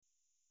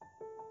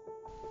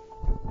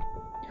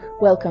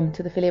Welcome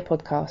to the Philia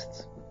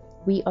Podcasts.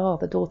 We are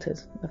the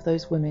daughters of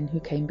those women who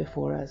came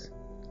before us.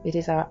 It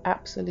is our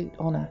absolute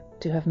honour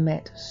to have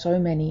met so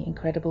many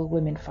incredible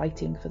women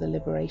fighting for the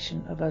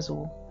liberation of us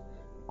all.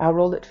 Our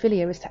role at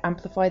Philia is to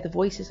amplify the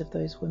voices of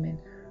those women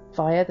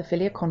via the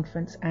Philia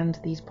Conference and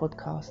these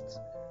podcasts.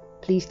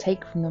 Please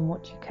take from them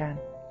what you can.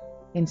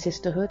 In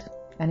sisterhood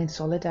and in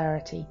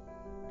solidarity,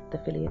 the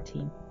Philia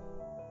team.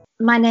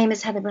 My name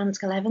is Heather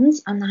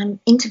Brunskill-Evans and I'm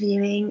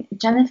interviewing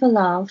Jennifer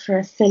Lal for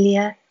a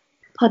Philia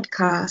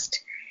podcast.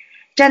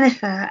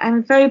 Jennifer,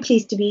 I'm very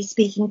pleased to be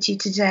speaking to you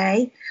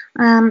today.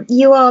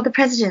 You are the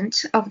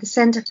president of the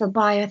Centre for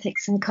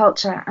Bioethics and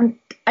Culture, and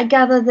I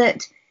gather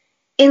that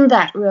in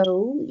that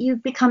role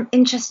you've become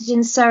interested in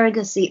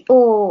surrogacy,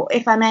 or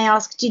if I may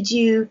ask, did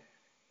you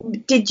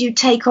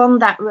take on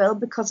that role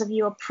because of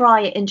your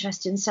prior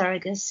interest in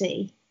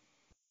surrogacy?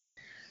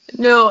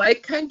 No, I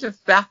kind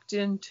of backed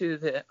into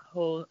the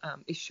whole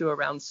issue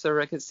around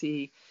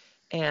surrogacy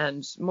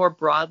and more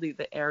broadly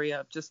the area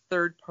of just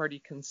third-party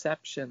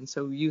conception,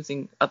 so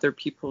using other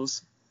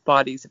people's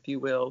bodies, if you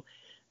will,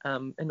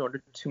 in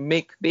order to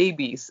make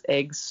babies,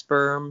 eggs,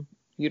 sperm,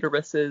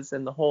 uteruses,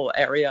 and the whole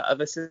area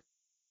of assisted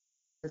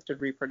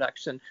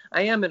reproduction.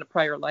 I am in a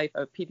prior life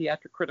a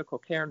pediatric critical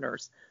care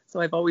nurse,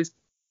 so I've always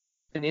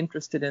been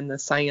interested in the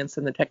science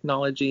and the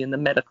technology and the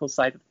medical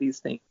side of these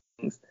things.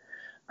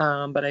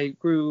 But I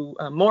grew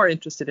more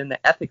interested in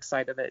the ethics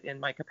side of it in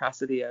my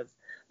capacity as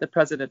the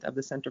president of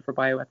the Center for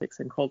Bioethics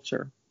and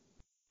Culture.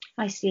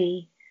 I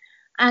see.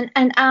 And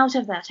out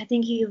of that, I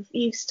think you've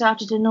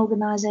started an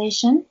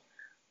organisation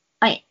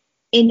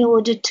in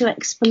order to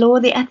explore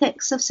the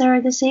ethics of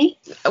surrogacy?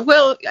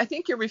 Well, I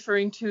think you're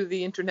referring to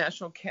the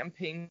international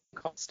campaign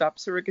called Stop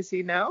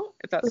Surrogacy Now.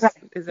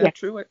 Is that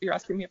true, what you're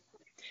asking me?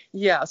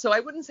 Yeah, so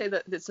I wouldn't say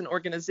that it's an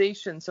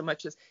organization so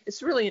much as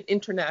it's really an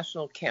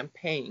international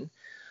campaign.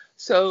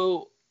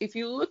 So if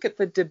you look at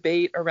the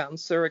debate around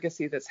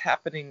surrogacy that's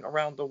happening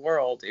around the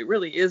world, it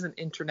really is an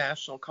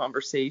international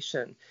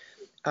conversation.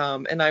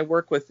 And I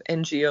work with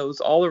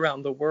NGOs all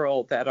around the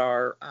world that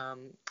are,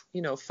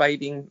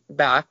 fighting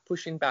back,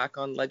 pushing back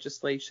on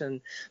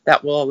legislation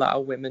that will allow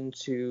women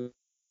to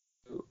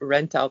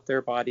rent out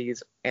their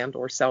bodies and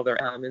or sell their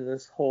in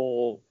this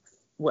whole,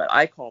 what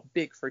I call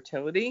big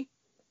fertility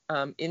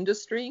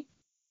industry.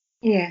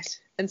 Yes.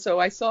 And so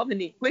I saw the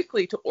need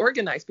quickly to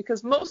organize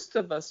because most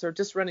of us are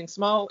just running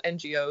small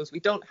NGOs.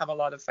 We don't have a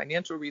lot of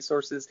financial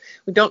resources.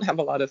 We don't have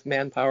a lot of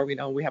manpower.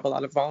 We have a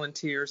lot of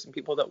volunteers and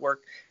people that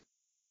work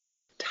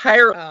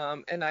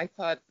tirelessly. And I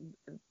thought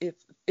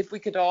if we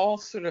could all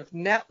sort of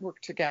network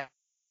together,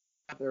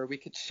 we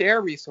could share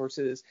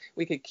resources,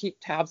 we could keep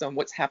tabs on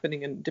what's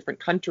happening in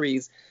different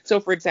countries. So,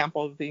 for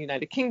example, the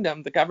United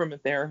Kingdom, the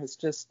government there has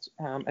just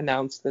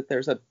announced that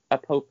there's a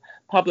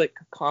public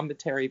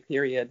commentary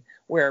period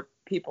where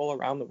people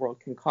around the world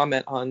can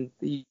comment on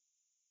the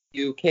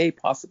UK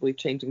possibly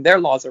changing their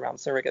laws around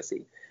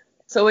surrogacy.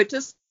 So it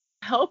just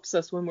helps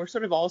us when we're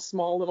sort of all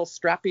small, little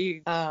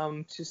strappy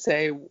to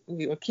say,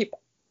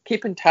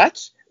 keep in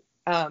touch,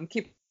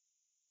 keep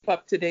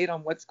up to date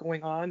on what's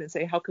going on and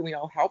say, how can we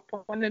all help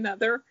one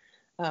another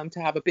to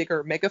have a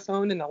bigger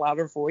megaphone and a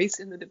louder voice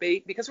in the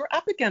debate? Because we're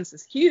up against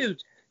this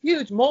huge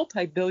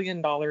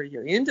multi-billion-dollar a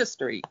year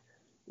industry.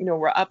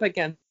 We're up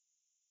against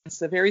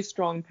a very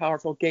strong,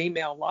 powerful gay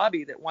male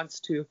lobby that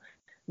wants to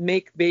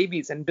make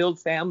babies and build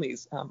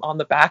families on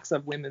the backs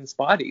of women's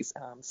bodies.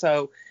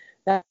 So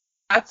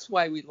that's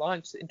why we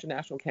launched the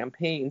international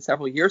campaign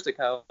several years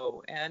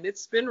ago. And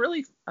it's been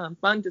really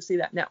fun to see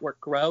that network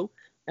grow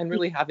and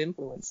really have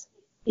influence.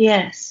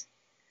 Yes.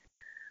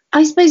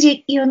 I suppose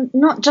you're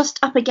not just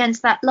up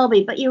against that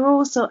lobby, but you're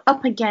also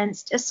up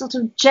against a sort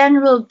of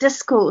general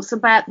discourse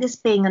about this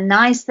being a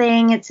nice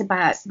thing. It's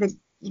about the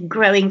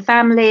growing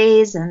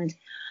families. And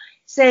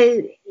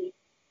so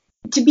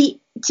to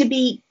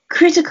be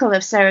critical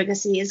of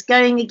surrogacy is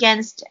going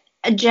against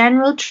a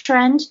general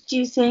trend, do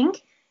you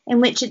think,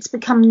 in which it's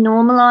become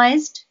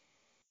normalized?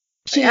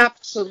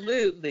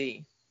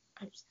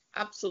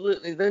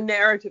 Absolutely. The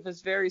narrative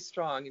is very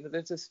strong.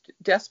 There's this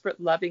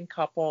desperate, loving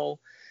couple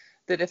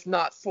that if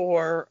not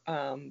for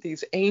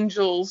these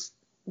angels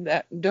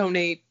that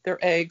donate their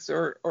eggs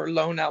or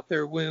loan out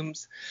their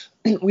wombs,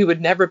 we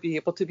would never be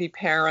able to be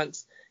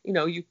parents.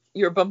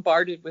 You're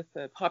bombarded with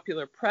the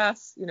popular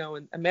press.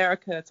 In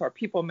America, it's our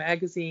People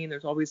magazine.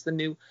 There's always the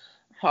new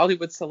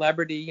Hollywood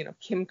celebrity,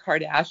 Kim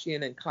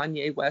Kardashian and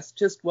Kanye West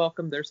just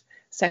welcomed their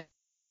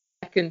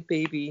second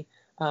baby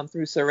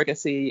through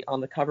surrogacy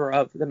on the cover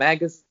of the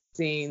magazine.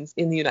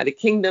 In the United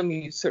Kingdom,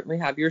 you certainly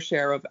have your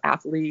share of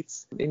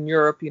athletes. In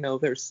Europe,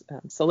 there's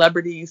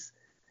celebrities.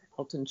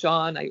 Elton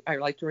John, I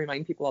like to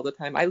remind people all the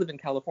time, I live in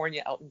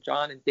California. Elton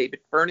John and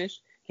David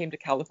Furnish came to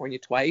California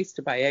twice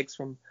to buy eggs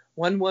from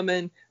one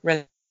woman,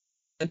 rent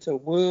a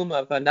womb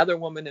of another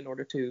woman in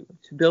order to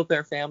build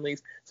their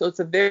families. So it's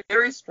a very,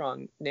 very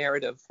strong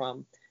narrative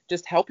from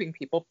just helping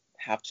people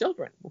have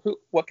children.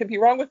 What could be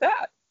wrong with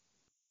that?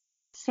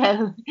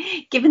 So,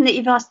 given that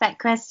you've asked that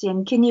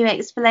question, can you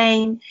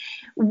explain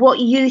what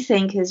you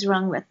think is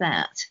wrong with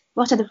that?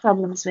 What are the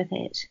problems with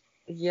it?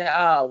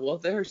 Yeah, well,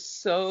 there's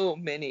so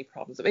many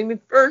problems. I mean,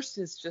 first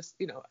is just,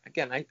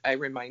 again, I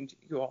remind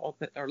you all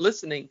that are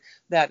listening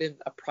that in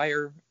a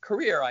prior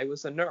career, I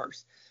was a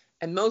nurse.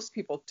 And most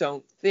people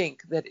don't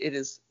think that it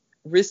is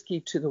risky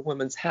to the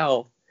woman's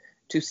health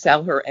to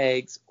sell her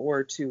eggs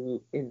or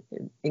to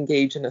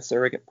engage in a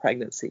surrogate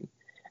pregnancy.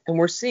 And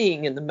we're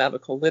seeing in the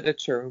medical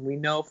literature, and we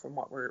know from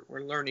what we're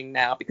learning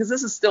now, because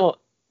this is still a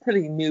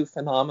pretty new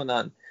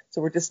phenomenon.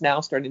 So we're just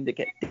now starting to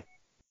get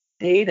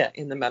data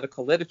in the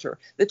medical literature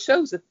that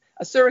shows that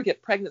a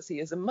surrogate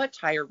pregnancy is a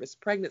much higher risk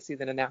pregnancy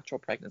than a natural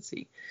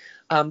pregnancy.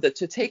 That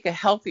to take a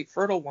healthy,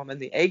 fertile woman,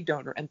 the egg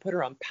donor, and put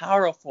her on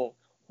powerful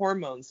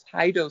hormones,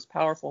 high dose,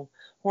 powerful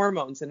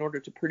hormones in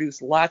order to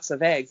produce lots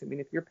of eggs. I mean,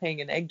 if you're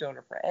paying an egg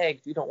donor for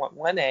eggs, you don't want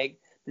one egg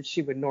that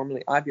she would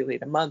normally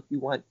ovulate a month. You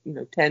want,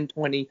 10,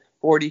 20,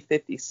 40,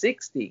 50,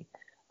 60.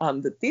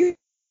 That these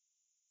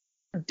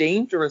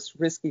dangerous,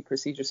 risky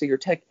procedure. So you're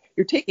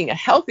taking a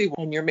healthy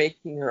one and you're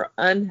making her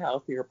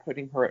unhealthy or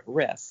putting her at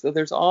risk. So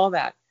there's all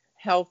that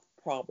health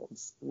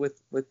problems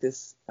with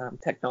this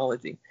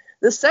technology.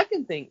 The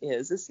second thing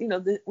is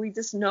that we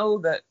just know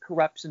that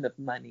corruption of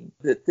money,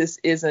 that this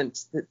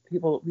isn't, that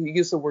people, we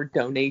use the word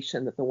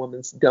donation, that the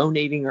woman's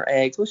donating her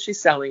eggs. Well,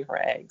 she's selling her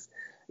eggs.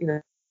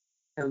 The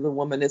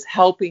woman is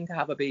helping to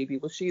have a baby.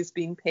 Well, she is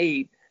being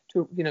paid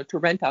to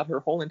rent out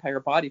her whole entire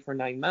body for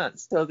 9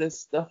 months. So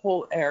the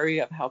whole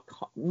area of how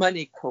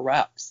money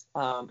corrupts,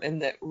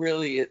 and that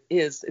really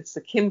it's the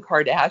Kim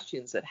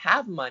Kardashians that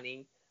have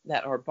money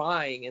that are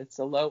buying, and it's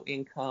the low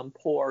income,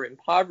 poor,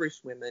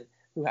 impoverished women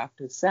who have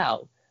to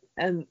sell.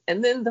 And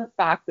then the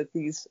fact that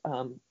these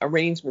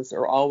arrangements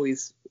are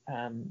always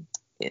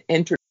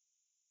entered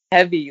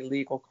heavy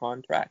legal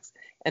contracts.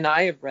 And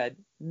I have read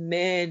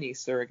many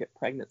surrogate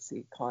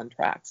pregnancy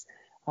contracts.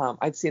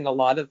 I've seen a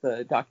lot of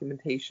the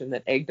documentation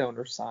that egg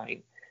donors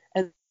sign,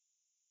 and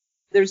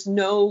there's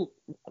no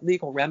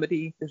legal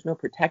remedy. There's no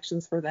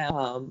protections for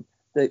them.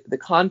 The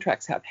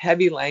contracts have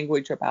heavy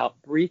language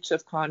about breach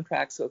of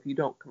contract. So if you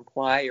don't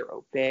comply or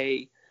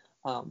obey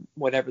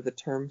whatever the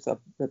terms of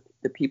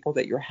the people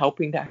that you're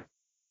helping to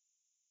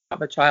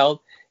have a child,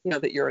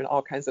 that you're in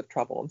all kinds of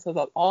trouble. And so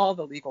that all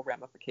the legal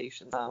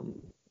ramifications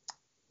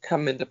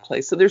come into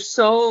play. So there's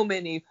so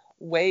many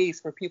ways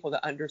for people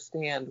to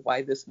understand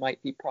why this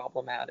might be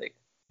problematic.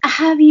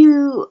 Have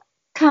you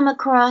come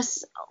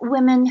across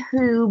women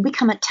who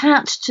become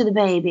attached to the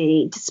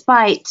baby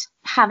despite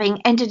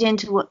having entered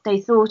into what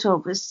they thought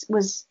of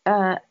was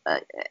a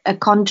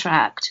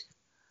contract?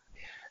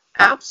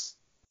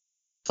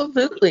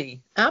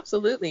 Absolutely.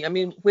 I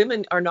mean,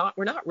 we're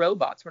not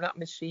robots. We're not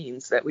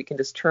machines that we can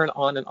just turn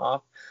on and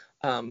off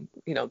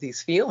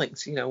these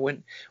feelings.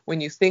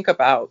 When you think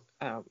about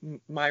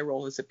my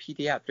role as a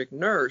pediatric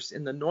nurse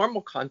in the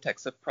normal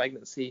context of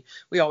pregnancy,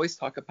 we always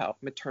talk about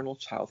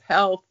maternal-child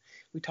health.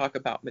 We talk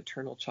about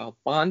maternal-child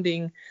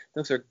bonding.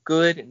 Those are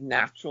good and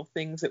natural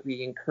things that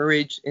we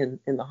encourage in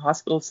the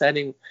hospital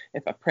setting.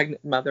 If a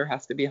pregnant mother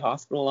has to be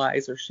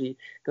hospitalized or she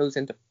goes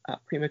into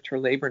premature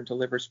labor and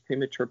delivers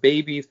premature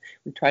babies,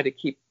 we try to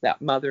keep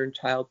that mother and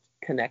child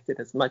connected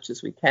as much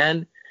as we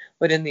can.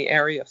 But in the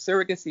area of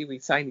surrogacy, we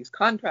sign these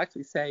contracts.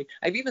 We say,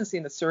 I've even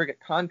seen a surrogate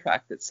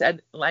contract that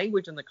said,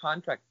 language in the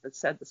contract that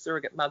said the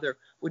surrogate mother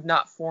would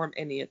not form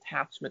any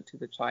attachment to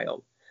the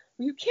child.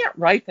 Well, you can't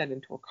write that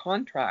into a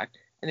contract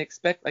and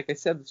expect, like I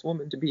said, this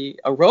woman to be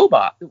a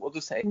robot that will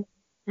just say,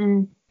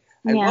 I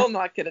will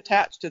not get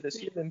attached to this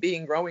human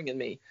being growing in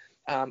me.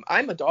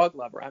 I'm a dog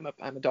lover. I'm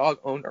a dog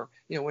owner.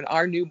 When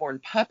our newborn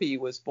puppy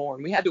was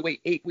born, we had to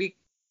wait 8 weeks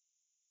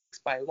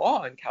by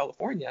law in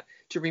California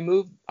to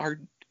remove our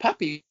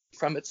puppy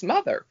from its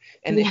mother.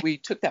 And if we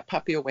took that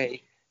puppy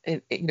away,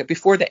 and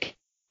before the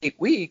 8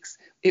 weeks,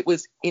 it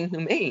was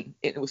inhumane.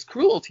 It was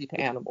cruelty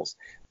to animals.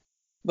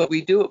 But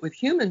we do it with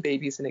human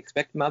babies and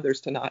expect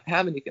mothers to not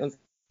have any feelings.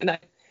 And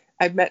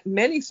I've met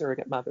many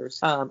surrogate mothers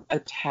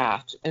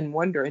attach and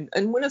wonder.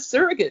 And when a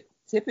surrogate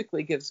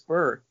typically gives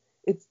birth,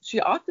 she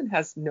often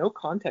has no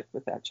contact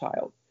with that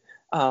child.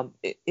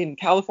 In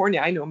California,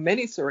 I know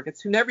many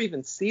surrogates who never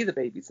even see the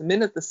babies. The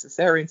minute the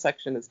cesarean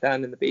section is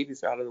done and the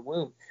babies are out of the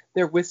womb,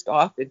 they're whisked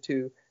off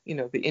into,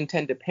 the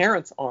intended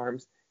parent's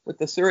arms, with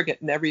the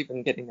surrogate never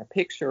even getting a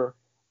picture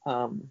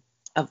of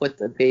what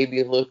the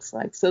baby looks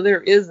like. So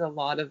there is a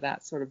lot of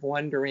that sort of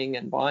wondering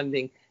and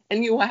bonding.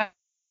 And you have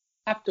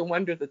to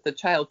wonder that the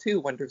child, too,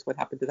 wonders what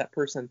happened to that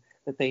person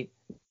that they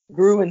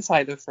grew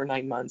inside of for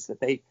 9 months, that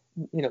they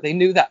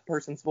knew that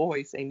person's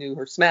voice, they knew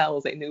her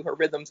smells, they knew her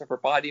rhythms of her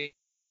body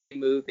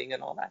moving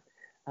and all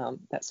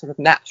that sort of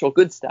natural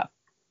good stuff.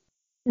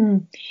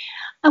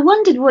 I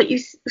wondered what you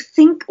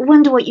think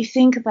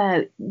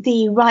about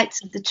the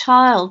rights of the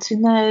child to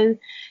know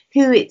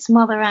who its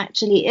mother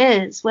actually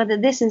is, whether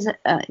this is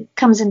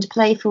comes into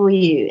play for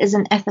you as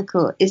an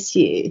ethical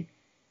issue.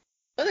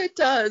 Well, it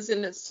does,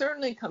 and it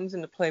certainly comes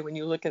into play when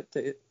you look at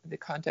the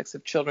context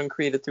of children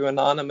created through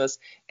anonymous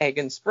egg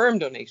and sperm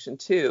donation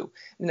too.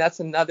 And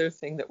that's another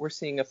thing that we're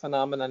seeing a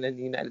phenomenon in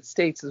the United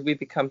States is we've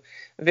become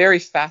very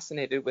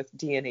fascinated with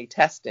DNA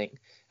testing.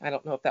 I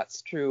don't know if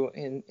that's true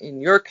in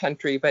your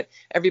country, but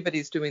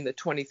everybody's doing the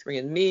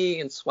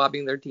 23andMe and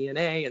swabbing their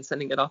DNA and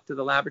sending it off to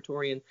the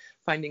laboratory and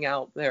finding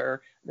out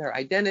their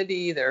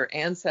identity, their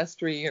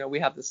ancestry. You know, we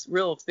have this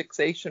real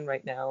fixation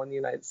right now in the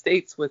United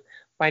States with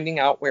finding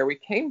out where we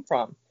came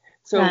from.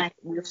 So Right.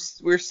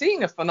 we're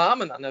seeing a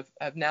phenomenon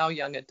of now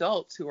young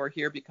adults who are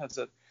here because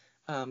of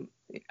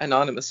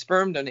anonymous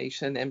sperm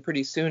donation and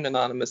pretty soon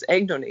anonymous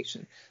egg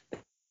donation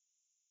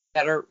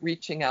that are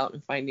reaching out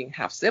and finding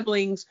half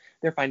siblings,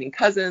 they're finding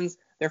cousins,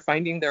 they're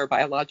finding their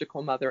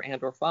biological mother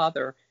and or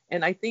father.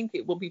 And I think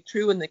it will be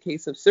true in the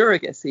case of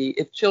surrogacy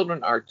if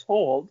children are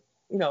told,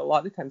 you know, a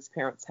lot of times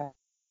parents have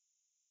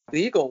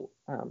legal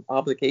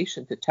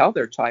obligation to tell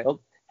their child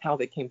how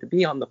they came to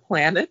be on the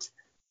planet.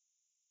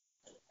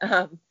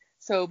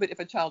 But if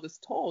a child is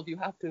told, you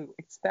have to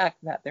expect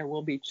that there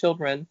will be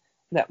children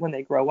that when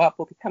they grow up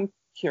will become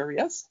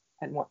curious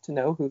and want to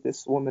know who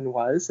this woman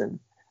was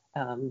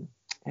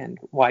and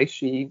why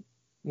she,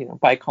 you know,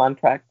 by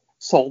contract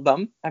sold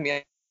them. I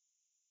mean,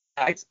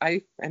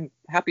 I am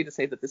happy to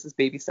say that this is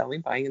baby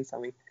selling, buying and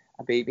selling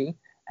a baby,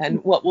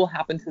 and what will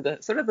happen to the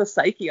sort of the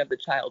psyche of the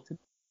child to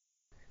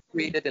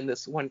create it in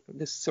this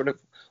sort of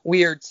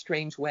weird,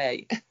 strange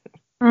way.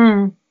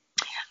 Mm.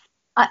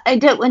 I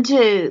don't want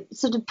to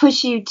sort of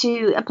push you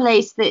to a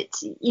place that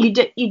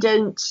you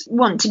don't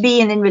want to be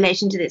in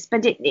relation to this,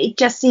 but it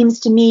just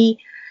seems to me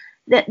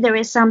that there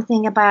is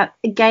something about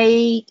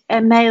a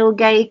male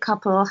gay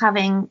couple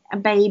having a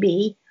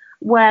baby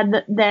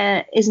where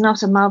there is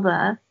not a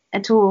mother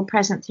at all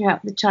present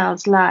throughout the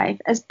child's life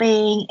as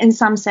being in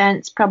some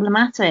sense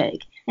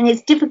problematic. And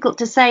it's difficult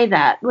to say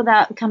that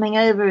without coming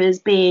over as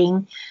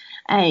being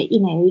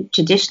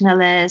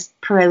traditionalist,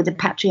 pro the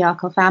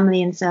patriarchal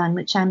family and so on,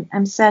 which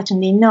I'm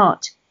certainly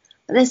not.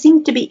 But there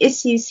seem to be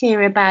issues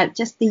here about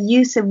just the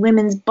use of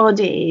women's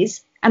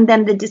bodies and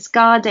then the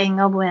discarding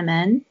of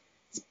women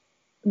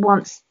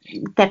once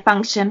their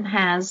function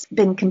has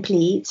been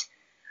complete.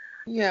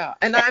 Yeah,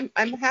 and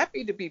I'm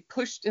happy to be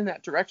pushed in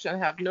that direction. I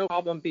have no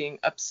problem being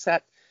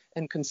upset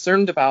and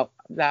concerned about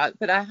that.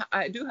 But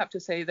I do have to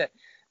say that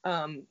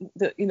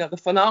the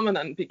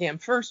phenomenon began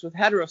first with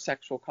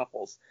heterosexual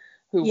couples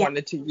who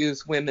wanted to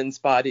use women's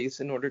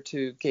bodies in order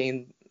to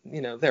gain, you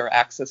know, their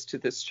access to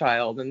this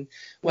child, and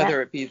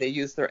whether it be they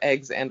use their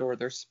eggs and or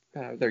their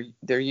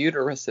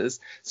uteruses.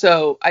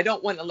 So I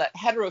don't want to let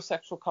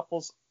heterosexual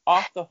couples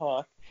off the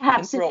hook.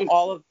 Absolutely. And throw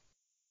all of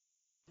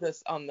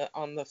this on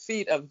the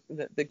feet of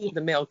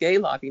the male gay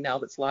lobby now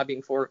that's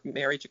lobbying for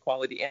marriage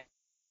equality and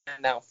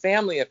now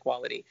family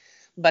equality.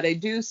 But I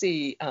do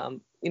see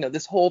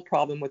this whole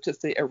problem, which is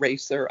the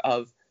eraser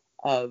of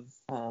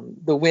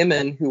the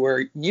women who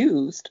are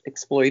used,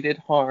 exploited,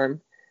 harmed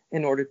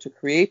in order to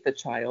create the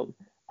child.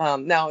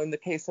 Now, in the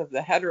case of the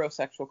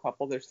heterosexual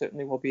couple, there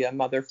certainly will be a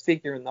mother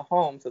figure in the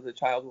home, so the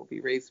child will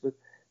be raised with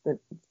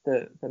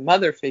the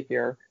mother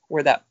figure,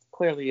 where that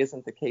clearly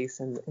isn't the case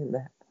in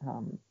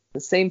the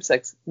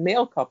same-sex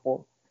male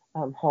couple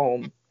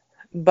home.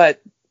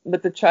 But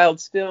the child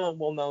still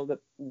will know that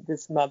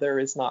this mother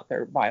is not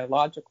their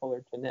biological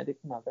or genetic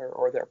mother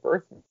or their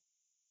birth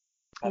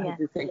mother. I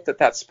do think that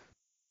that's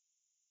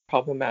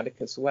problematic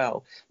as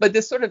well. But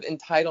this sort of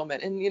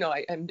entitlement,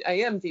 and I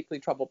am deeply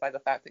troubled by the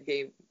fact that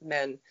gay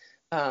men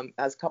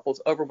as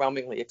couples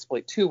overwhelmingly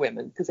exploit two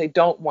women because they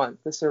don't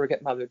want the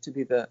surrogate mother to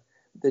be the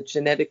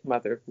genetic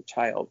mother of the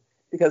child,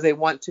 because they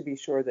want to be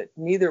sure that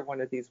neither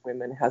one of these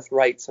women has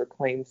rights or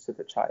claims to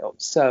the child.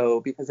 So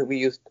because if we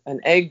used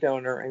an egg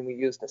donor and we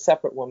used a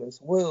separate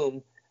woman's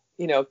womb,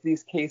 if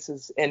these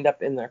cases end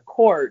up in their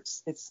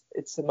courts,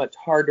 it's a much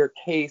harder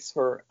case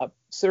for a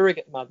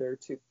surrogate mother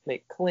to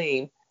make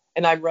claim.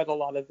 And I've read a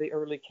lot of the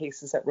early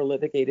cases that were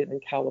litigated in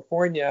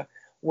California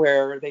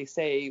where they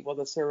say, well,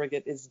 the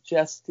surrogate is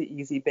just the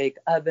easy bake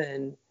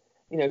oven.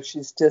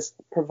 She's just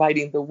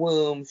providing the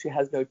womb. She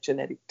has no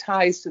genetic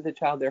ties to the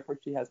child. Therefore,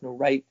 she has no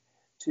right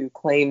to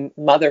claim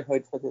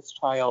motherhood for this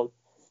child.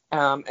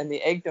 And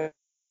the egg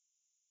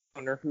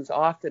donor, who's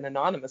often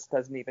anonymous,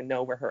 doesn't even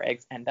know where her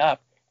eggs end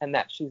up, and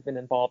that she's been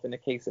involved in a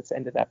case that's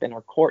ended up in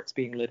our courts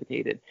being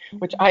litigated,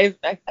 which I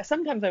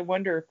sometimes I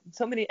wonder if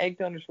so many egg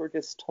donors were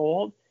just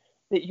told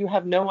that you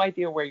have no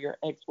idea where your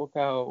eggs will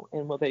go,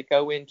 and will they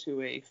go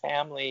into a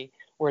family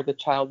where the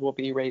child will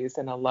be raised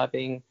in a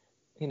loving,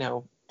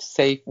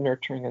 safe,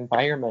 nurturing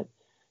environment,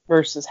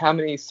 versus how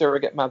many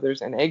surrogate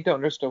mothers and egg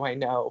donors do I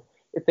know,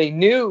 if they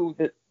knew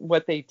that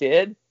what they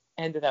did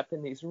ended up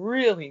in these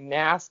really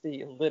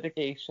nasty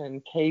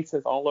litigation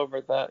cases all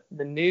over the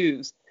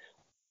news,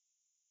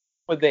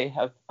 would they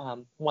have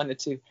wanted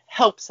to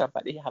help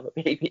somebody have a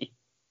baby?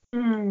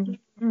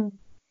 Mm-hmm.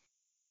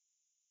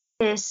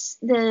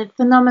 The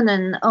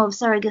phenomenon of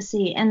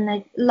surrogacy in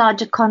the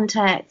larger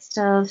context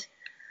of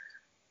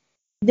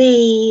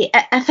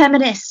a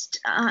feminist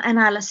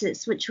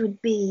analysis, which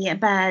would be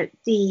about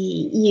the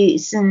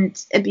use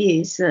and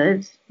abuse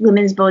of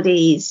women's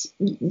bodies,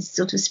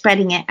 sort of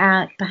spreading it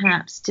out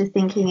perhaps to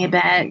thinking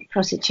about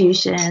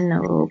prostitution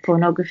or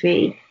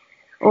pornography?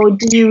 Or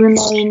do you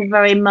remain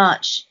very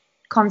much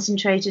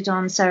concentrated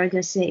on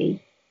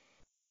surrogacy?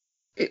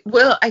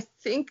 Well, I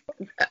think,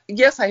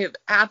 yes, I have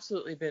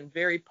absolutely been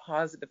very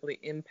positively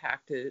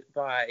impacted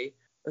by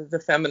the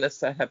feminists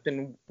that have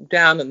been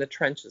down in the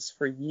trenches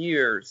for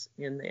years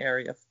in the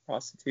area of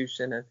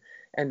prostitution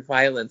and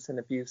violence and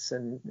abuse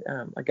and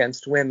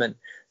against women.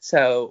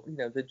 So,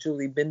 the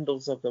Julie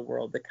Bindels of the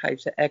world, the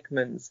Kaisha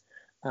Ekmans,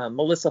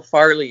 Melissa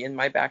Farley in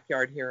my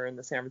backyard here in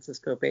the San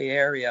Francisco Bay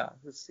Area,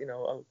 who's,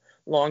 a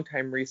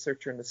longtime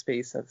researcher in the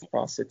space of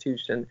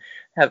prostitution,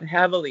 have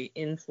heavily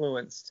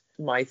influenced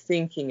my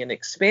thinking and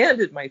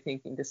expanded my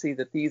thinking to see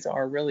that these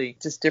are really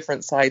just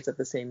different sides of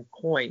the same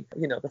coin.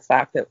 The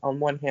fact that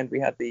on one hand we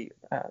have the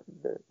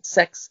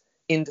sex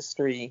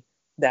industry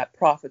that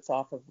profits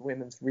off of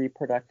women's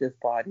reproductive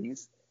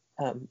bodies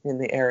in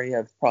the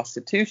area of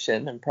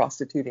prostitution and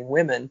prostituting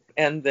women,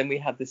 and then we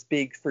have this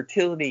big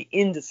fertility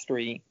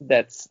industry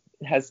that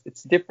has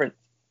its different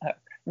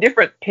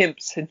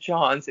pimps and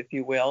johns, if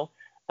you will,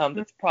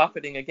 that's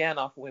profiting again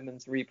off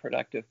women's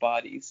reproductive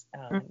bodies,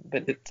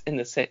 but it's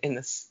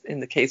in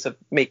the case of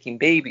making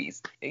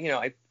babies.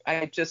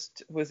 I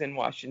just was in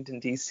Washington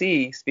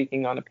D.C.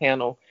 speaking on a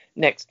panel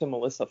next to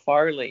Melissa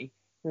Farley,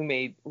 who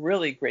made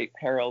really great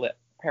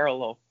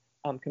parallel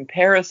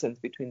comparisons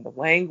between the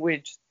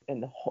language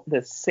and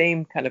the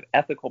same kind of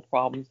ethical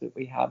problems that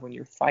we have when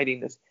you're fighting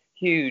this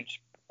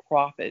huge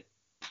profit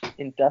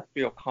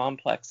industrial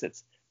complex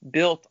that's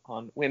built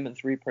on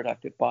women's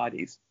reproductive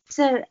bodies.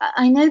 So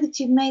I know that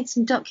you've made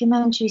some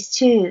documentaries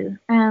too,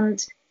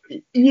 and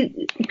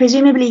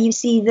presumably you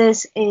see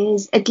this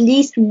as at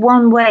least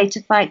one way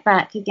to fight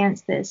back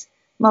against this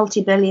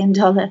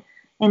multi-billion-dollar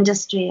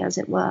industry, as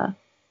it were,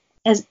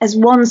 as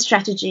one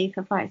strategy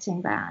for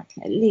fighting back,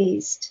 at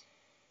least.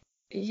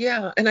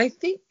 Yeah, and I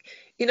think,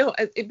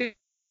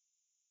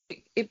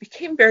 it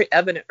became very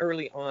evident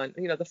early on.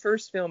 The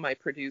first film I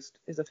produced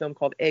is a film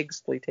called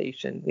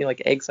Eggsploitation,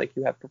 like eggs like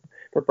you have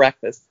for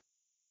breakfast.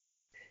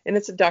 And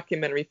it's a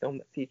documentary film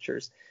that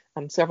features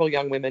several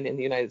young women in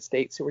the United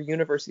States who were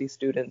university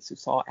students who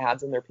saw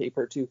ads in their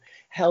paper to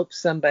help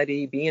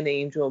somebody, be an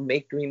angel,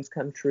 make dreams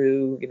come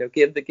true,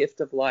 give the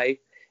gift of life.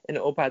 And,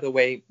 oh, by the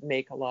way,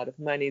 make a lot of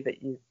money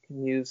that you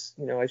can use,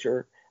 as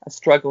you're a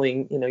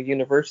struggling,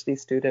 university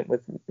student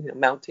with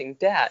mounting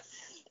debt.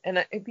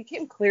 And it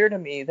became clear to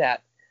me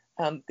that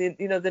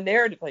the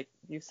narrative, like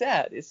you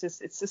said, it's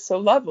just so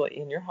lovely,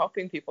 and you're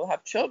helping people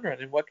have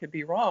children, and what could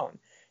be wrong?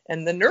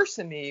 And the nurse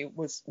in me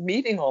was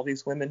meeting all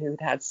these women who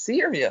had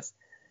serious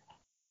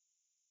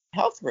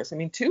health risks. I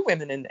mean, 2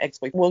 women in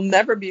exploit will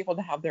never be able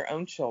to have their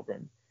own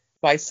children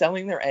by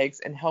selling their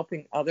eggs and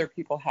helping other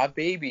people have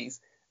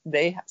babies.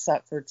 They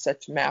suffered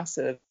such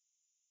massive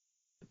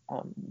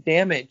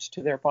damage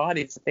to their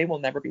bodies that they will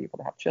never be able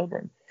to have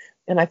children.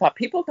 And I thought,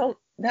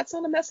 that's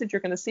not a message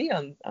you're going to see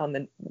on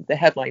the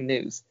headline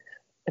news.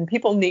 And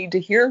people need to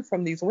hear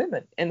from these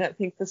women. And I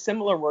think the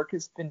similar work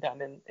has been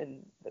done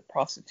in the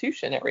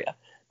prostitution area,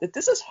 that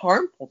this is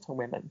harmful to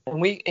women. And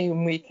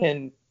we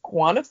can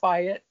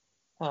quantify it.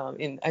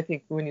 I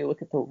think when you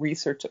look at the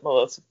research that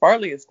Melissa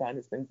Farley has done,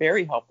 it's been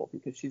very helpful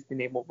because she's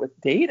been able with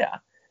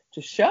data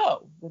to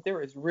show that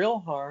there is real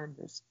harm,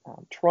 there's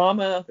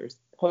trauma, there's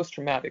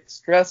post-traumatic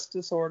stress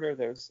disorder,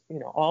 there's,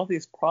 all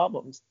these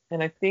problems.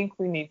 And I think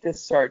we need to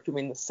start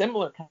doing the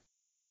similar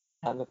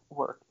kind of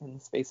work in the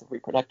space of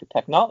reproductive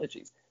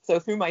technologies. So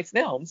through my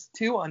films,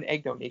 2 on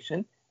egg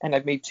donation, and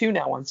I've made 2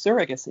 now on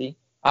surrogacy,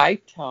 I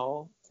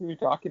tell through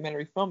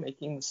documentary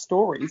filmmaking the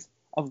stories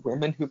of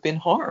women who've been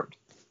harmed.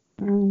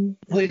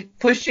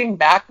 Pushing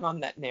back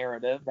on that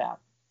narrative that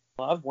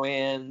love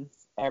wins,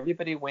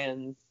 everybody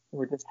wins,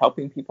 we're just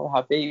helping people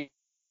have babies,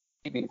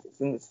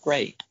 and it's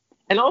great.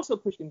 And also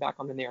pushing back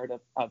on the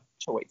narrative of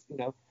choice.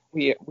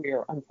 We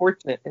are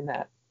unfortunate in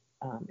that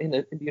in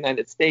the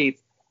United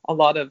States, a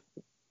lot of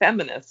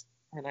feminists,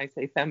 and I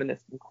say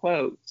feminists in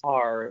quotes,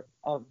 are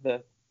of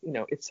the,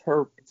 it's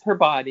her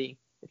body.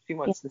 If she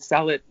wants to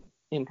sell it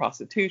in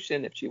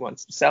prostitution, if she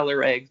wants to sell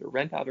her eggs or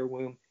rent out her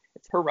womb,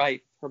 it's her right,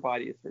 it's her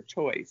body, it's her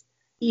choice.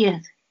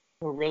 Yes.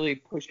 We're really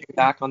pushing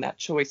back on that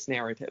choice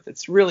narrative.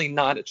 It's really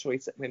not a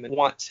choice that women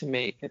want to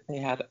make if they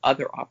had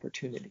other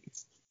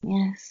opportunities.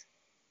 Yes.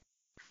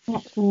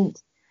 Excellent.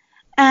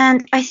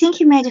 And I think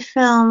you made a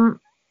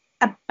film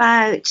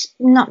about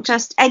not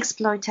just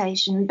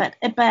exploitation, but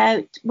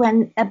about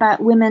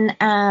women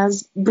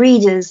as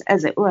breeders,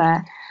 as it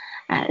were,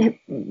 the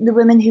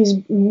women whose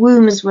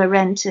wombs were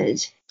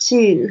rented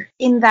too.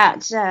 In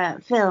that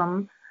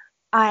film,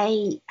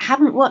 I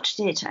haven't watched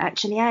it,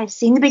 actually. I've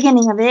seen the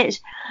beginning of it.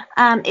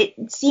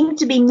 It seemed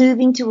to be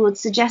moving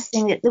towards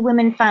suggesting that the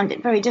women found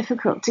it very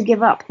difficult to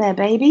give up their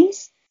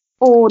babies,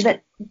 or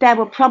that there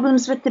were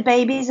problems with the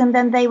babies and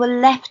then they were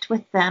left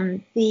with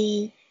them.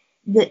 The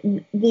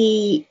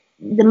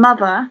the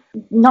mother,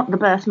 not the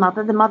birth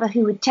mother, the mother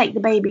who would take the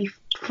baby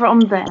from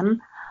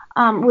them,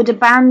 would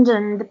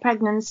abandon the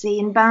pregnancy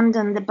and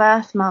abandon the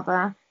birth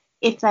mother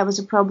if there was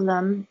a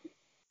problem,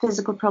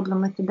 physical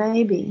problem with the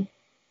baby.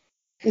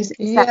 Is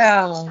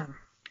Yeah.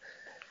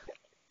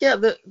 Yeah,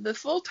 the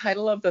full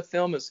title of the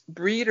film is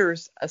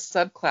Breeders, a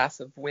Subclass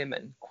of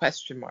Women, ?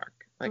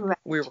 Like right.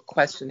 we were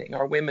questioning,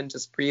 are women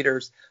just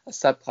breeders, a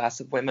subclass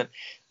of women?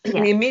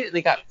 Yeah. We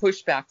immediately got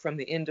pushback from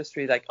the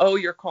industry, like, oh,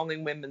 you're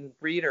calling women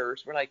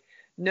breeders. We're like,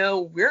 no,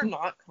 we're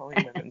not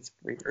calling women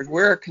breeders.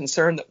 We're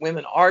concerned that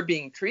women are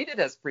being treated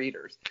as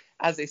breeders,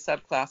 as a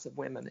subclass of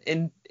women,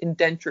 in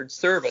indentured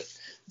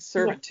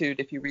servitude,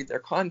 if you read their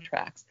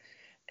contracts.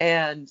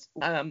 And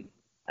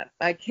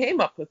I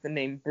came up with the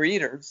name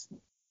breeders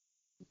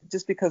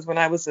just because when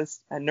I was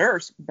a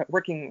nurse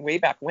working way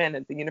back when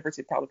at the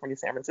University of California,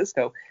 San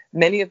Francisco,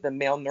 many of the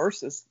male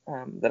nurses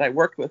that I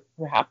worked with,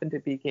 who happened to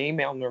be gay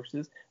male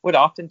nurses, would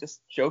often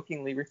just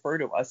jokingly refer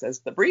to us as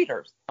the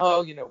breeders.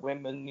 Oh,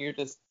 women, you're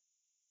just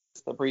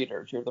the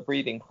breeders, you're the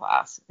breeding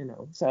class,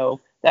 So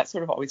that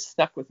sort of always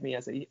stuck with me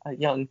as a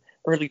young,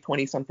 early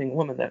 20-something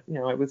woman, that,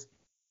 I was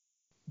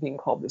being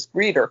called this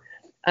breeder.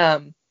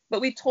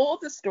 But we told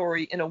the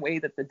story in a way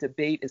that the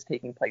debate is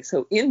taking place.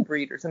 So in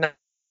Breeders, and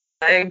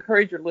I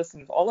encourage your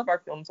listeners, all of our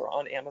films are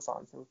on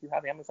Amazon. So if you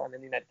have Amazon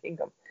in the United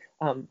Kingdom,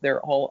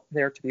 they're all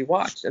there to be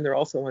watched, and they're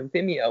also on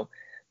Vimeo.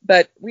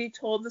 But we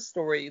told the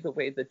story the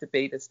way the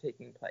debate is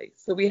taking place.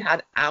 So we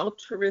had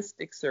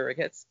altruistic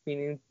surrogates,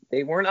 meaning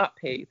they were not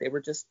paid. They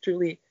were just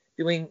truly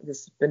doing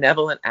this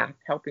benevolent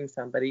act, helping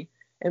somebody.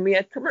 And we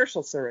had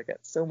commercial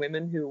surrogates, so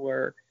women who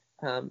were,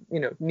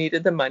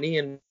 needed the money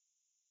and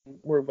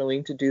were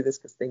willing to do this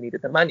because they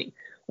needed the money.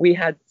 We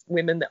had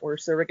women that were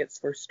surrogates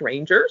for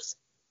strangers,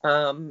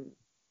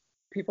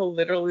 people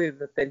literally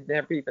that they'd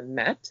never even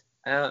met.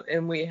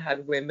 And we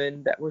had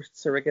women that were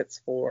surrogates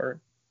for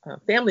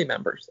family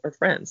members or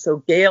friends. So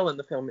Gail in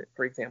the film,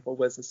 for example,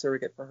 was a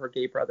surrogate for her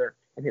gay brother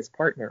and his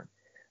partner.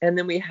 And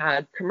then we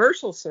had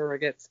commercial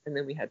surrogates, and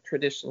then we had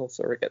traditional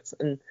surrogates.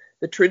 And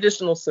the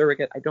traditional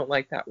surrogate, I don't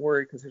like that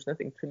word because there's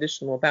nothing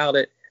traditional about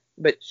it,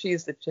 but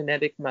she's the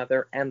genetic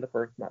mother and the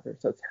birth mother.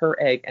 So it's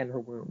her egg and her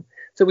womb.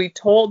 So we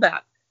told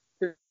that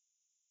through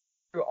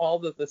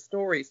all of the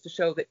stories to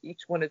show that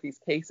each one of these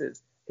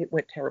cases, it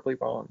went terribly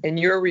wrong. And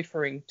you're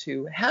referring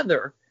to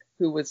Heather,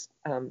 who was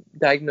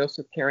diagnosed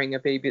with carrying a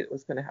baby that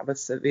was going to have a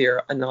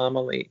severe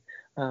anomaly,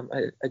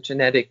 a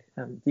genetic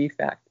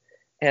defect.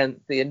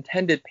 And the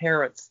intended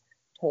parents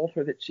told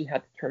her that she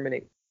had to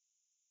terminate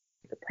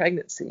the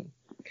pregnancy.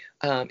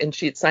 And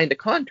she had signed a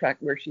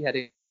contract where she had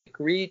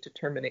agreed to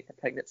terminate the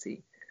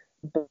pregnancy.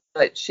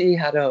 But she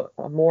had a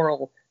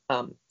moral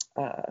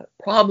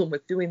problem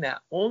with doing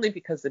that, only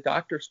because the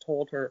doctors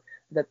told her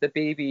that the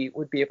baby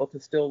would be able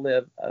to still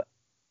live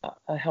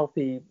a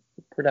healthy,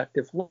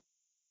 productive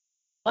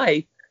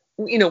life,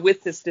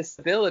 with this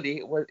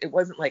disability. It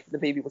wasn't like the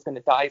baby was going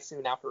to die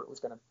soon after it was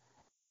going to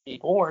be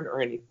born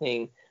or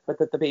anything, but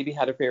that the baby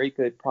had a very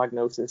good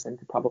prognosis and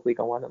could probably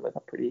go on and live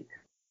a pretty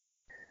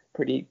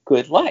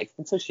good life.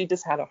 And so she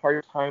just had a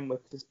hard time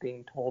with just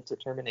being told to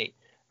terminate.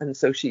 And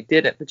so she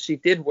did it, but she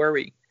did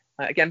worry.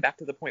 Again, back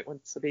to the point,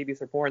 once the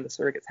babies are born, the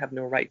surrogates have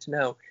no right to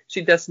know.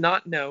 She does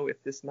not know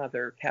if this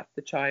mother kept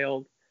the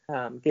child,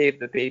 gave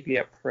the baby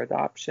up for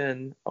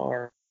adoption,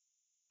 or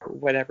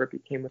whatever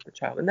became of the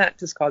child. And that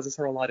just causes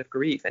her a lot of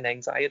grief and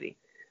anxiety,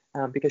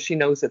 because she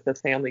knows that the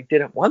family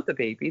didn't want the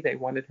baby. They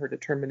wanted her to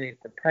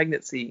terminate the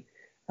pregnancy,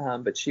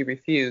 but she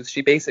refused.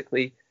 She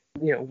basically,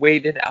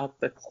 waited out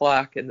the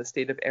clock in the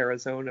state of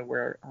Arizona,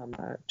 where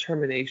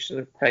termination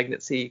of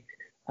pregnancy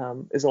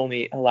is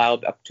only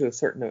allowed up to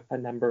a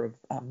number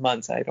of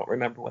months. I don't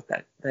remember what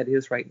that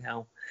is right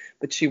now,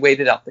 but she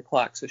waited out the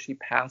clock, so she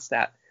passed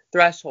that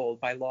threshold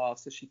by law,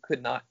 so she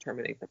could not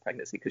terminate the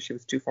pregnancy because she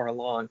was too far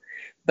along.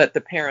 But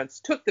the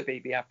parents took the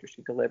baby after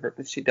she delivered,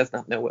 but she does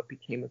not know what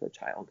became of the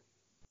child.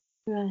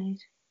 Right.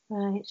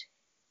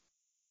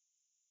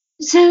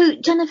 So,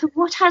 Jennifer,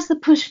 what has the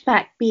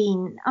pushback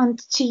been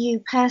to you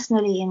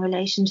personally in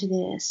relation to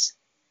this?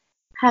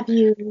 Have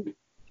you?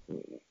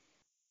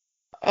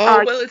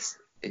 Oh, well, it's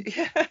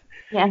yeah.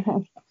 Yeah.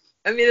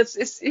 I mean,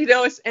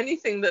 it's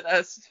anything that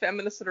us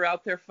feminists that are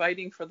out there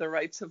fighting for the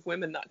rights of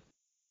women not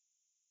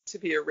to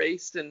be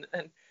erased and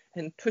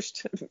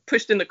pushed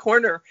in the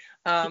corner.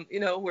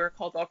 We're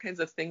called all kinds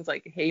of things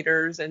like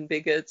haters and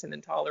bigots and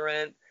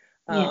intolerant.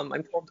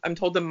 I'm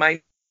told to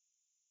mind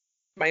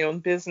my own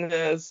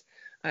business.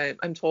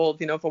 I'm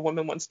told, if a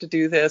woman wants to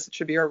do this, it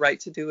should be her right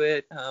to do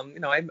it.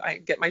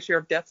 I get my share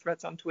of death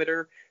threats on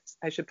Twitter.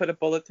 I should put a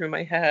bullet through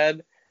my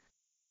head.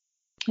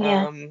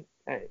 Yeah.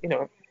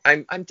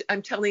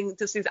 I'm telling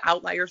just these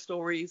outlier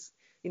stories,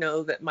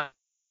 that my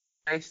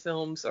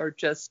films are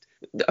just,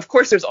 of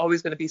course, there's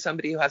always going to be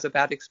somebody who has a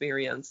bad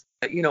experience.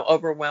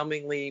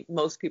 Overwhelmingly,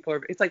 most people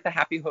are, it's like the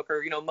happy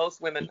hooker.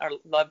 Most women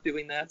love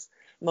doing this.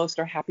 Most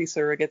are happy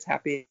surrogates,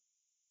 happy.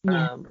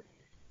 Yeah.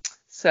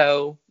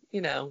 So,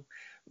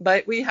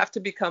 but we have to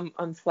become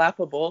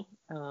unflappable,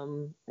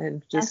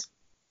 and just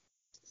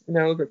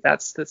know that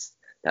that's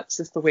that's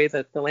just the way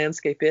that the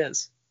landscape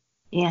is.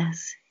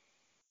 Yes,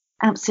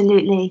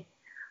 absolutely.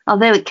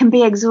 Although it can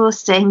be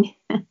exhausting.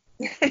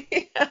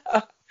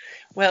 Yeah.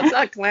 Well, it's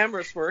not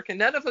glamorous work, and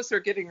none of us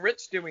are getting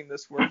rich doing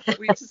this work. But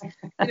we just,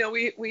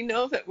 we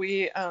know that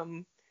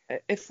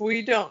if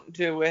we don't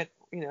do it,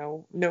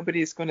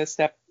 nobody's going to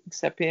step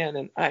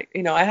in.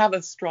 And I have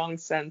a strong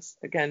sense,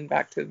 again,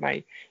 back to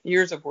my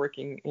years of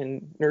working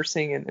in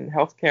nursing and in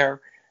healthcare.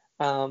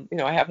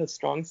 I have a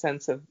strong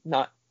sense of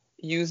not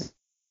using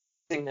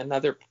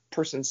another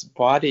person's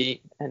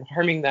body and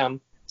harming them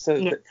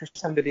that for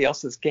somebody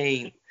else's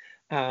gain.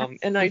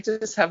 And I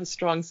just have a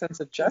strong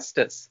sense of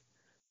justice.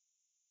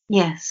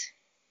 Yes.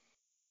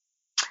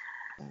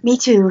 Me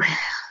too.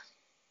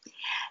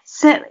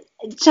 So,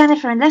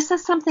 Jennifer, unless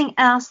there's something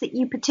else that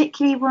you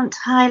particularly want to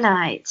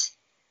highlight,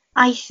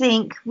 I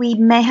think we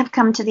may have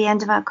come to the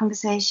end of our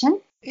conversation.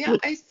 Yeah,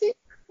 I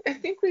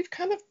think we've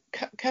kind of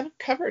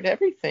covered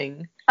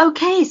everything.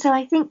 Okay, so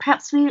I think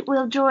perhaps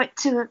we'll draw it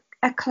to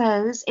a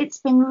close. It's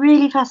been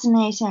really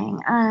fascinating,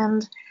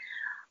 and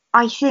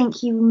I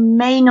think you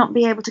may not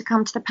be able to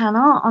come to the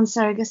panel on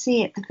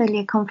surrogacy at the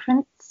Philia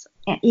conference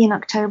in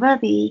October,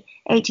 the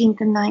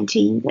 18th and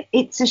 19th.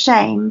 It's a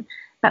shame,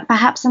 but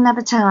perhaps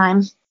another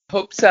time.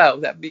 Hope so.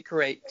 That'd be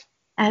great.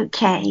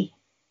 Okay.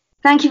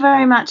 Thank you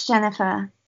very much, Jennifer.